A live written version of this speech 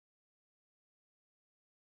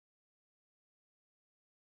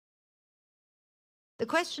The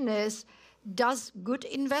question is, does good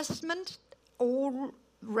investment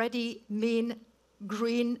already mean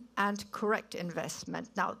green and correct investment?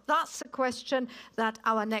 Now, that's a question that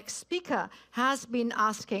our next speaker has been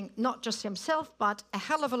asking, not just himself, but a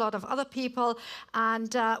hell of a lot of other people.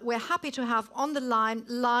 And we're happy to have on the line,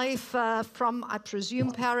 live from, I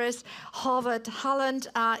presume, Paris, Harvard Halland.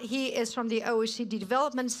 He is from the OECD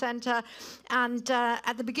Development Center. And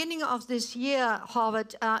at the beginning of this year,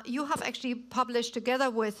 Harvard, you have actually published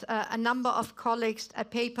together with a number of colleagues a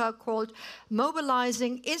paper called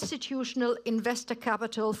Mobilizing Institutional Investor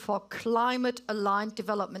Capital for Climate-Aligned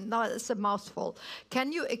Development. Now, it's a mouthful.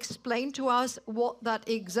 Can you explain to us what that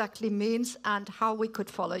exactly means and how we could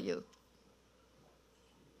follow you?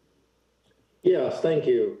 Yes, thank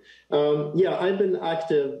you. Yeah, I've been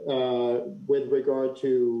active with regard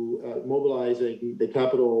to mobilizing the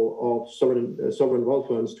capital of sovereign wealth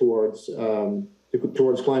funds towards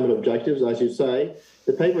climate objectives, as you say.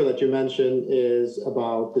 The paper that you mentioned is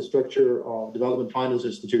about the structure of development finance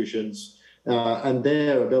institutions and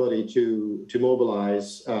their ability to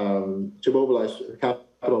mobilize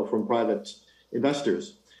capital from private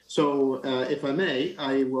investors. So, if I may,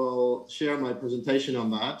 I will share my presentation on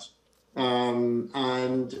that. And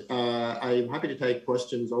I'm happy to take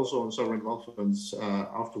questions also on sovereign wealth funds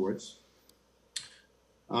afterwards.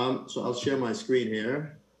 So I'll share my screen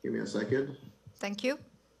here. Give me a second. Thank you.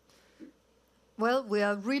 Well, we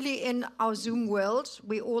are really in our Zoom world.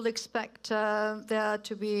 We all expect there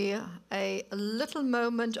to be a little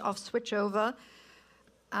moment of switchover.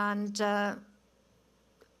 And can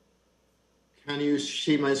you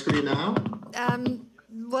see my screen now?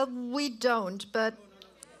 Well, we don't, but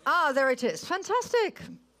there it is. Fantastic.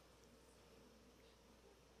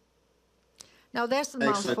 Now there's the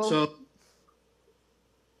mouthful. So,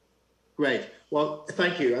 great. Well,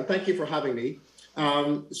 thank you, and thank you for having me.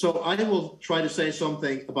 So I will try to say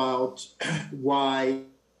something about why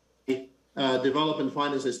development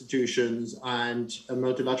finance institutions and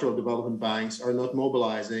multilateral development banks are not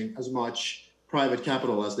mobilizing as much private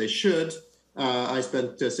capital as they should. I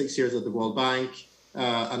spent 6 years at the World Bank,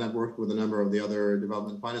 and I've worked with a number of the other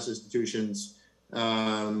development finance institutions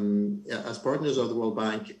as partners of the World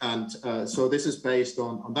Bank. And so this is based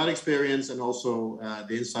on that experience and also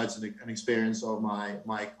the insights and experience of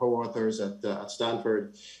my co-authors at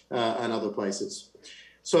Stanford and other places.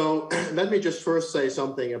 So let me just first say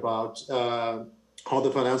something about how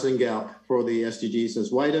the financing gap for the SDGs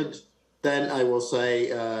has widened. Then I will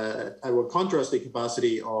say, I will contrast the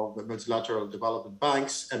capacity of the multilateral development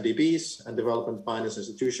banks, MDBs, and development finance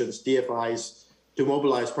institutions, DFIs, to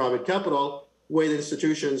mobilize private capital with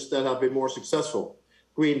institutions that have been more successful,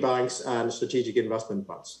 green banks and strategic investment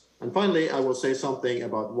funds. And finally, I will say something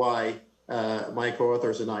about why my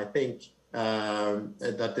co-authors and I think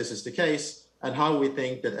that this is the case, and how we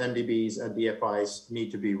think that MDBs and DFIs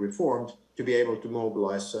need to be reformed to be able to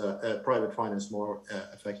mobilize private finance more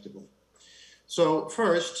effectively. So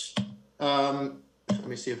first, let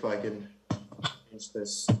me see if I can change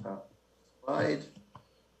this slide.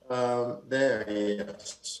 There it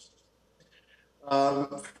is.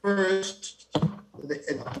 First,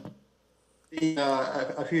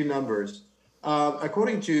 a few numbers.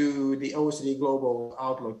 According to the OECD Global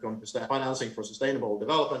Outlook on Financing for Sustainable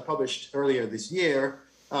Development, published earlier this year,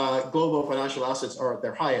 global financial assets are at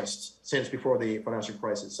their highest since before the financial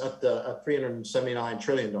crisis, at $379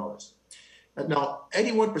 trillion. Now,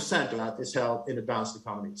 81% of that is held in advanced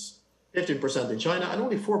economies, 15% in China, and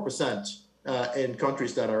only 4% in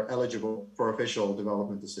countries that are eligible for official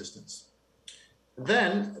development assistance.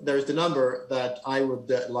 Then there's the number that I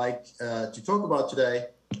would like to talk about today,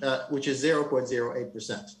 which is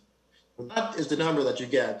 0.08%. That is the number that you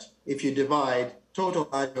get if you divide total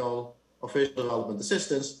annual official development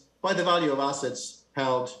assistance by the value of assets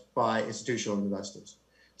held by institutional investors.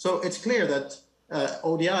 So it's clear that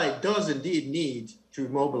ODI does indeed need to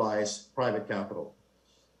mobilize private capital.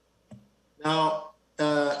 Now,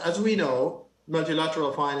 as we know,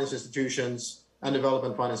 multilateral finance institutions and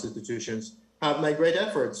development finance institutions have made great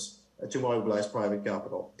efforts to mobilize private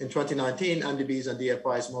capital. In 2019, MDBs and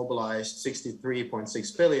DFIs mobilized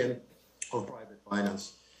 63.6 billion of private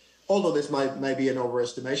finance. Although this may be an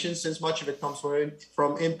overestimation, since much of it comes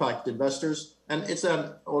from impact investors, and it's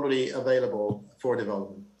already available for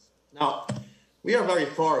development. Now, we are very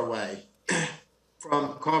far away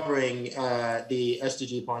from covering the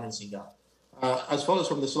SDG financing gap. As follows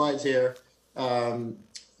from the slides here, the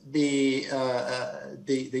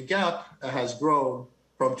gap has grown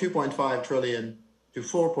from 2.5 trillion to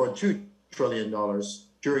 4.2 trillion dollars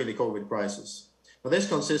during the COVID crisis. Now, this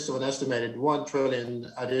consists of an estimated 1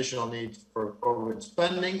 trillion additional need for COVID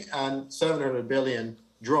spending and 700 billion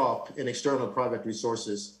drop in external private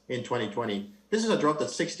resources in 2020. This is a drop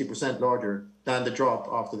that's 60% larger than the drop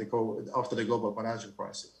after the global financial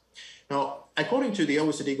crisis. Now, according to the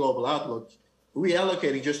OECD Global Outlook,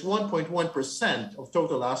 reallocating just 1.1% of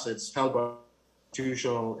total assets held by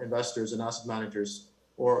institutional investors and asset managers,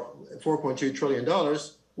 or $4.2 trillion,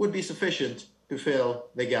 would be sufficient to fill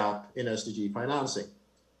the gap in SDG financing.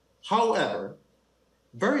 However,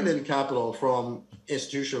 very little capital from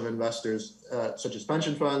institutional investors, such as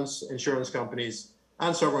pension funds, insurance companies,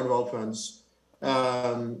 and sovereign wealth funds,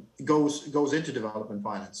 goes into development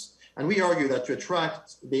finance. And we argue that to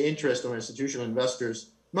attract the interest of institutional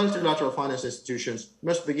investors, multilateral finance institutions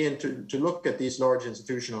must begin to look at these large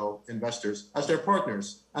institutional investors as their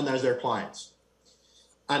partners and as their clients.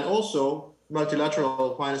 And also,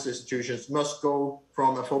 multilateral finance institutions must go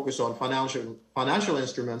from a focus on financial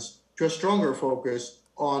instruments to a stronger focus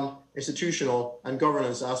on institutional and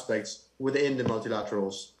governance aspects within the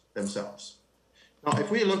multilaterals themselves. Now,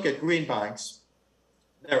 if we look at green banks,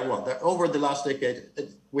 over the last decade,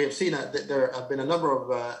 we have seen that there have been a number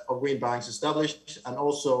of green banks established and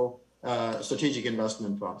also strategic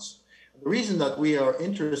investment funds. The reason that we are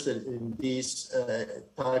interested in these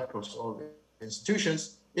types of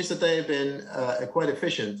institutions is that they've been quite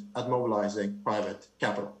efficient at mobilizing private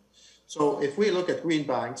capital. So if we look at green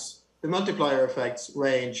banks, the multiplier effects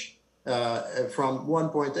range from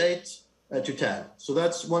 1.8 to 10. So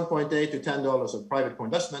that's 1.8 to $10 of private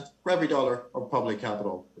co-investment for every dollar of public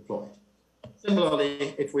capital deployed.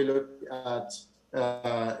 Similarly, if we look at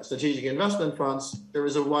strategic investment funds, there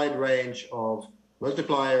is a wide range of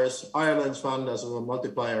multipliers. Ireland's fund has a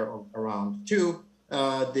multiplier of around 2.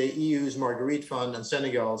 The EU's Marguerite Fund and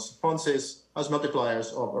Senegal's FONSIS has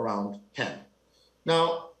multipliers of around 10.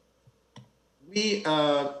 Now, we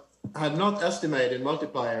had not estimated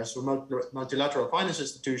multipliers for multilateral finance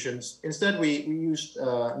institutions. Instead, we used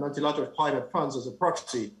multilateral climate funds as a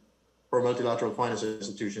proxy for multilateral finance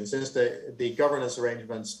institutions, since the governance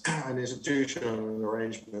arrangements and institutional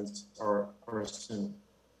arrangements are similar.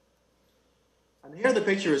 And here the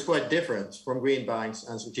picture is quite different from green banks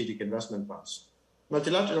and strategic investment funds.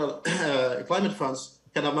 Multilateral climate funds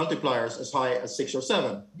can have multipliers as high as 6 or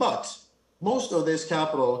 7, but most of this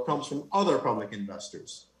capital comes from other public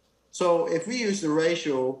investors. So if we use the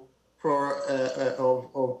ratio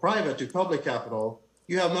of private to public capital,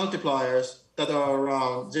 you have multipliers that are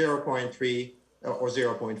around 0.3 or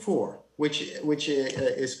 0.4, which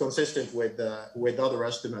is consistent with other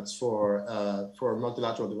estimates for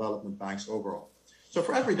multilateral development banks overall. So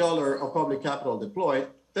for every dollar of public capital deployed,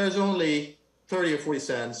 there's only 30 or 40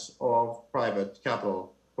 cents of private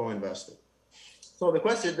capital co-invested. So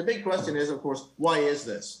the big question is, of course, why is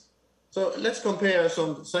this? So let's compare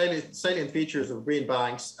some salient features of green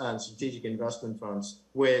banks and strategic investment funds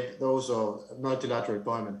with those of multilateral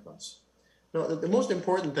climate funds. Now, the most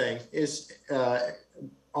important thing is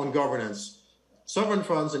on governance. Sovereign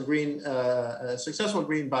funds and successful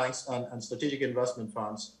green banks and strategic investment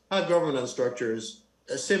funds have governance structures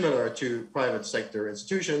similar to private sector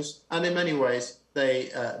institutions, and in many ways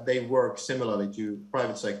they work similarly to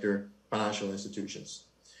private sector financial institutions.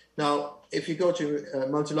 Now, if you go to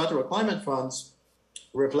multilateral climate funds,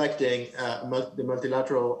 reflecting the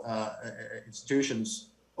multilateral institutions,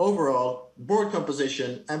 overall, board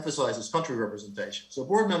composition emphasizes country representation. So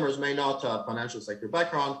board members may not have financial sector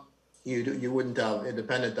background. You wouldn't have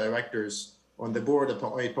independent directors on the board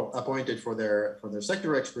appointed for their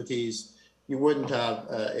sector expertise. You wouldn't have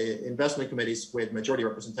investment committees with majority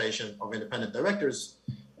representation of independent directors.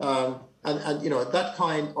 And you know, that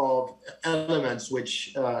kind of elements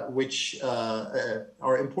which are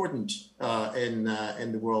important in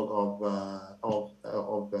the world of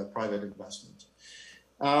private investment.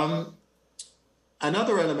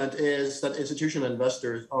 Another element is that institutional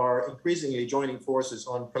investors are increasingly joining forces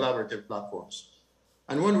on collaborative platforms.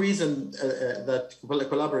 And one reason that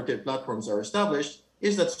collaborative platforms are established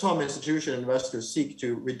is that some institutional investors seek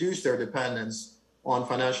to reduce their dependence on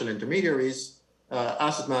financial intermediaries,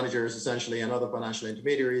 asset managers essentially, and other financial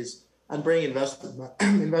intermediaries, and bring investment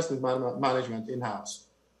management in-house.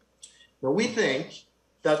 Now, we think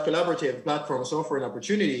that collaborative platforms offer an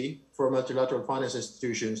opportunity for multilateral finance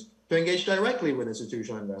institutions to engage directly with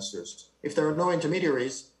institutional investors. If there are no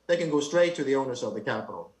intermediaries, they can go straight to the owners of the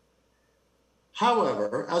capital.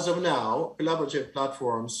 However, as of now, collaborative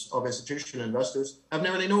platforms of institutional investors have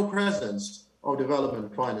nearly no presence of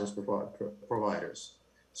development finance providers.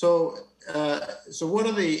 So what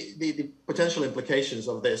are the potential implications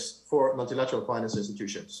of this for multilateral finance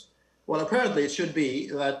institutions? Well, apparently it should be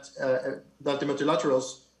that that the multilaterals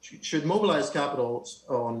should mobilize capitals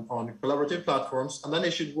on collaborative platforms, and then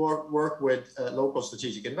they should work with local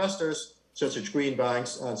strategic investors, such as green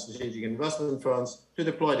banks and strategic investment funds, to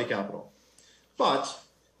deploy the capital. But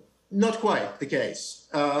not quite the case,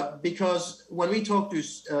 because when we talk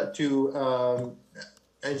to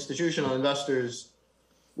institutional investors,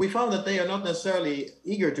 we found that they are not necessarily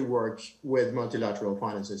eager to work with multilateral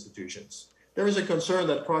finance institutions. There is a concern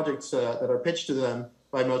that projects that are pitched to them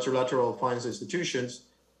by multilateral finance institutions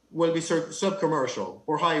will be sub-commercial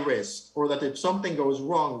or high risk, or that if something goes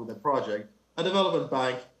wrong with the project, a development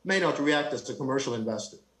bank may not react as a commercial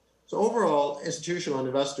investor. So overall, institutional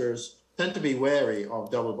investors tend to be wary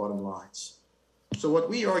of double bottom lines. So what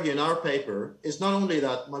we argue in our paper is not only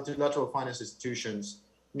that multilateral finance institutions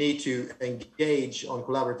need to engage on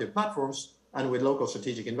collaborative platforms and with local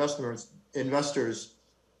strategic investors,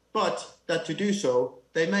 but that to do so,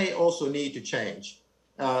 they may also need to change.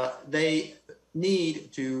 They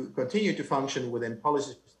need to continue to function within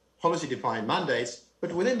policy-defined mandates,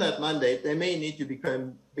 but within that mandate, they may need to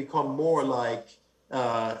become more like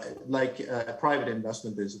private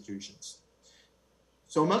investment institutions.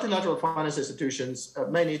 So multilateral finance institutions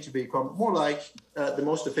may need to become more like the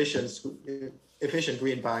most efficient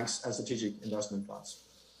green banks and strategic investment funds.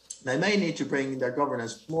 They may need to bring their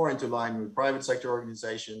governance more into line with private sector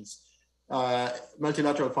organizations.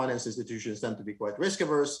 Multilateral finance institutions tend to be quite risk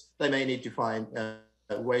averse. They may need to find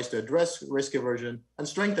ways to address risk aversion and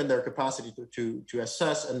strengthen their capacity to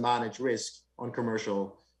assess and manage risk on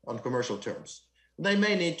commercial terms. They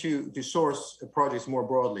may need to source projects more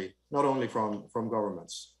broadly, not only from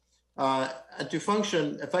governments. And to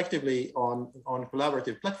function effectively on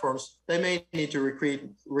collaborative platforms, they may need to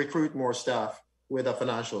recruit more staff with a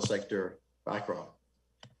financial sector background.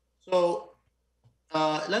 So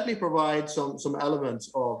let me provide some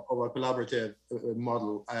elements of a collaborative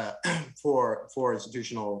model for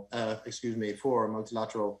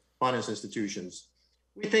multilateral finance institutions.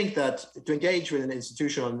 We think that to engage with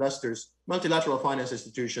institutional investors, multilateral finance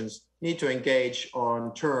institutions need to engage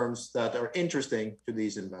on terms that are interesting to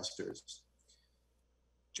these investors.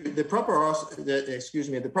 The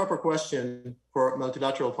proper question for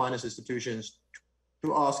multilateral finance institutions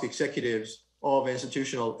to ask executives of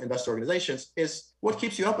institutional investor organizations is, what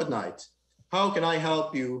keeps you up at night? How can I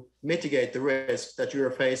help you mitigate the risk that you are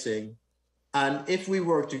facing? And if we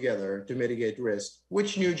work together to mitigate risk,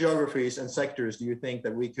 which new geographies and sectors do you think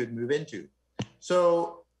that we could move into?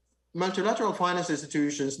 So multilateral finance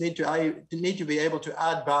institutions need to be able to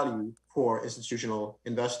add value for institutional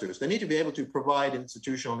investors. They need to be able to provide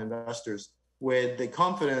institutional investors with the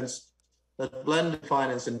confidence that blended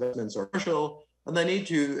finance investments are commercial, and they need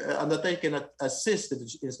to, and that they can assist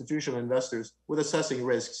institutional investors with assessing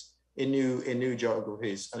risks in new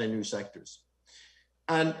geographies and in new sectors.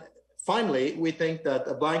 And finally, we think that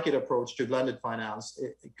a blanket approach to blended finance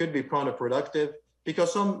it could be counterproductive,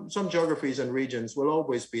 because some geographies and regions will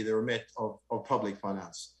always be the remit of public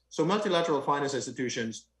finance. So multilateral finance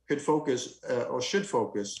institutions could focus or should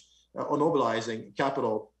focus on mobilizing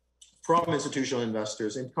capital from institutional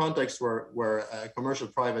investors in contexts where commercial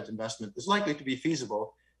private investment is likely to be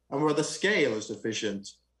feasible and where the scale is sufficient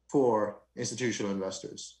for institutional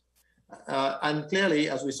investors. And clearly,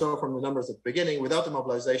 as we saw from the numbers at the beginning, without the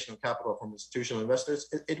mobilization of capital from institutional investors,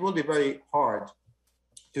 it will be very hard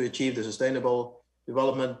to achieve the sustainable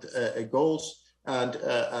development goals and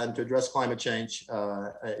to address climate change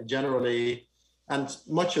generally. And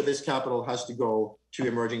much of this capital has to go to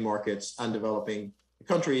emerging markets and developing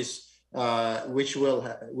countries, which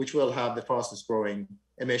will have the fastest growing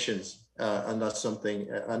emissions, and that's something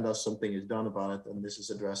is done about it, and this is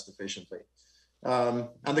addressed efficiently.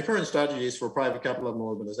 And the current strategies for private capital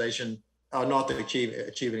mobilization are not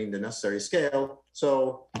achieving the necessary scale.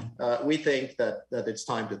 So we think that it's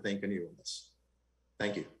time to think anew on this.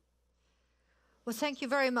 Thank you. Well, thank you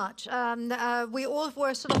very much. We all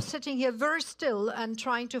were sort of sitting here very still and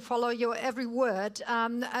trying to follow your every word.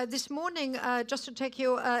 This morning, just to take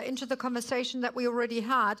you into the conversation that we already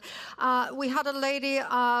had, we had a lady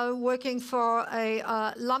working for a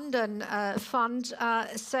London fund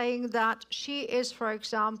saying that she is, for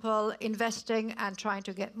example, investing and trying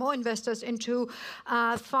to get more investors into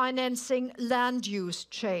financing land use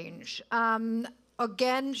change.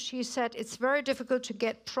 Again, she said it's very difficult to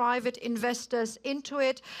get private investors into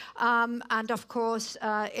it. And of course,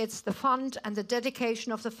 it's the fund and the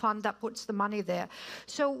dedication of the fund that puts the money there.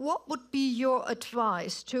 So what would be your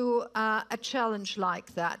advice to a challenge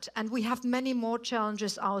like that? And we have many more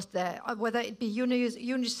challenges out there, whether it be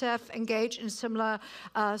UNICEF engaged in similar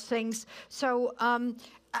things. So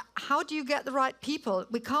how do you get the right people?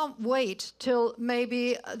 We can't wait till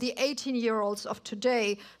maybe the 18-year-olds of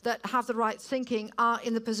today that have the right thinking are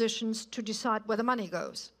in the positions to decide where the money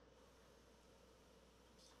goes.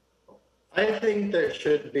 I think there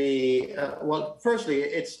should be, well, firstly,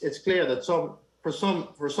 it's clear that for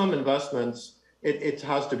some investments, there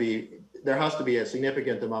has to be a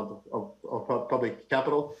significant amount of public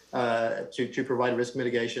capital to provide risk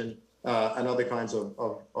mitigation and other kinds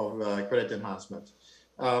of credit enhancement.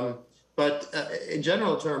 But in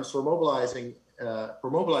general terms, for mobilizing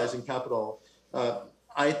capital,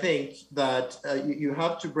 I think that you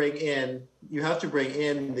have to bring in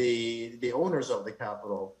the owners of the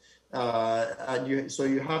capital. So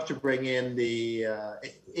you have to bring in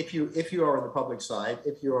if you are on the public side,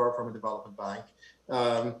 if you are from a development bank,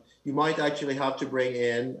 you might actually have to bring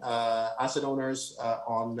in asset owners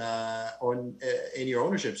in your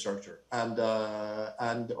ownership structure and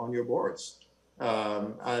on your boards,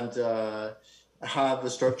 and have a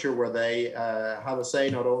structure where they have a say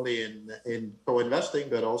not only in co-investing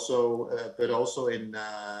but also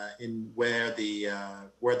in where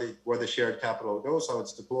the shared capital goes, how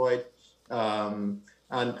it's deployed, and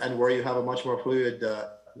where you have a much more fluid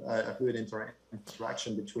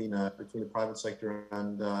interaction between the private sector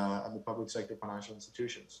and the public sector financial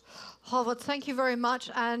institutions. Halvard, thank you very much.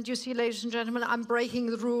 And you see, ladies and gentlemen, I'm breaking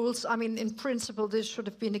the rules. I mean, in principle, this should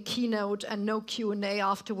have been a keynote and no Q&A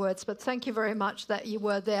afterwards. But thank you very much that you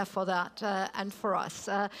were there for that and for us.